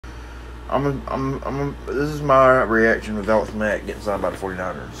This is my reaction with Alex Mack getting signed by the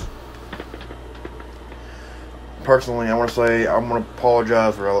 49ers. Personally, I want to say I'm going to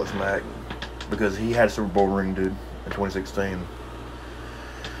apologize for Alex Mack because he had a Super Bowl ring, dude, in 2016.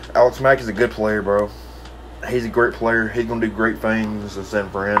 Alex Mack is a good player, bro. He's a great player. He's going to do great things in San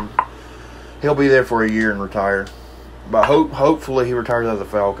Fran. He'll be there for a year and retire. But hopefully he retires as a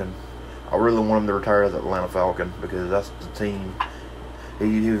Falcon. I really want him to retire as an Atlanta Falcon because that's the team.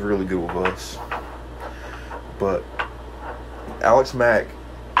 He was really good with us. But Alex Mack,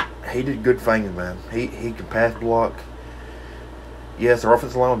 he did good things, man. He could pass block. Yes, our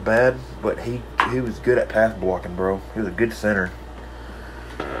offensive line was bad, but he was good at pass blocking, bro. He was a good center.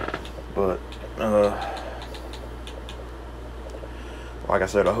 But like I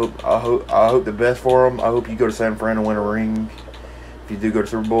said, I hope the best for him. I hope you go to San Fran and win a ring. If you do go to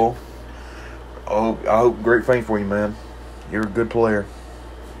Super Bowl, I hope great things for you, man. You're a good player.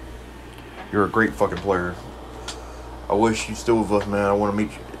 You're a great fucking player. I wish you still with us, man. I want to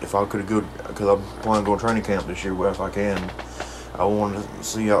meet you if I could go, because I'm planning on going to training camp this year if I can. I want to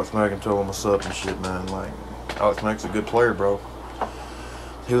see Alex Mack and tell him what's up and shit, man. Like, Alex Mack's a good player, bro.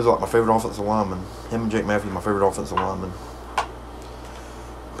 He was like my favorite offensive lineman. Him and Jake Matthews, my favorite offensive lineman.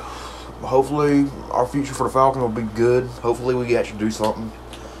 Hopefully, our future for the Falcons will be good. Hopefully, we actually do something.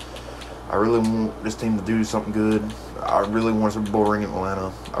 I really want this team to do something good. I really want a Super Bowl ring in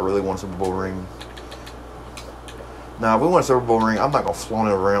Atlanta. I really want a Super Bowl ring. Now, if we want a Super Bowl ring, I'm not going to flaunt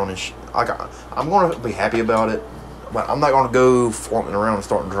it around and I'm going to be happy about it, but I'm not going to go flaunting around and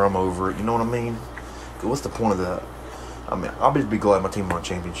starting to drum over it. You know what I mean? What's the point of that? I mean, I'll just be glad my team won a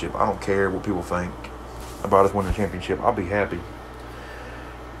championship. I don't care what people think about us winning a championship. I'll be happy.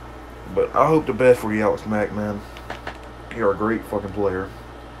 But I hope the best for you, Alex Mack, man. You're a great fucking player.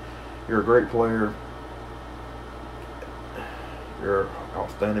 You're a great player. You're an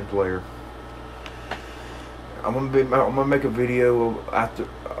outstanding player. I'm gonna make a video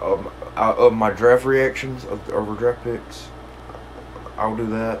of my draft reactions of our draft picks. I'll do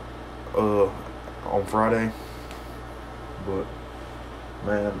that on Friday. But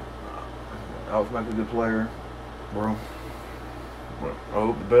man, Alex Mack's a good player, bro. I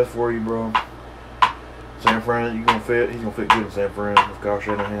hope the best for you, bro. San Fran, he's gonna fit good in San Fran with Kyle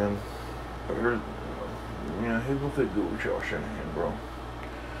Shanahan. Yeah, he's gonna fit good with Kyle Shanahan, bro.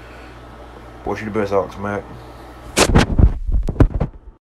 Wish you the best, Alex Mack.